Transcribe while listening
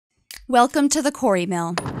Welcome to the quarry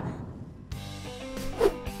mill.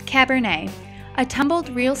 Cabernet, a tumbled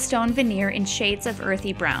real stone veneer in shades of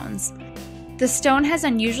earthy browns. The stone has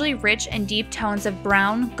unusually rich and deep tones of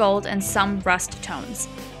brown, gold, and some rust tones.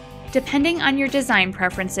 Depending on your design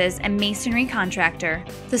preferences and masonry contractor,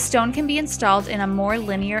 the stone can be installed in a more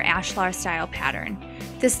linear ashlar style pattern.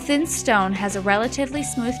 This thin stone has a relatively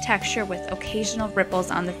smooth texture with occasional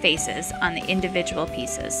ripples on the faces on the individual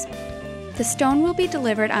pieces. The stone will be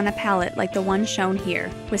delivered on a pallet like the one shown here,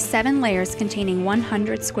 with 7 layers containing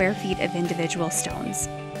 100 square feet of individual stones.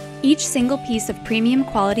 Each single piece of premium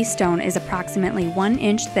quality stone is approximately 1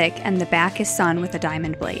 inch thick and the back is sawn with a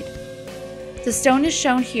diamond blade. The stone is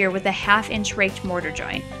shown here with a 1/2 inch raked mortar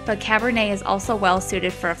joint, but Cabernet is also well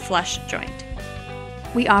suited for a flush joint.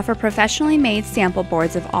 We offer professionally made sample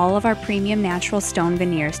boards of all of our premium natural stone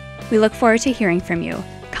veneers. We look forward to hearing from you.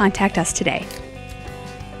 Contact us today.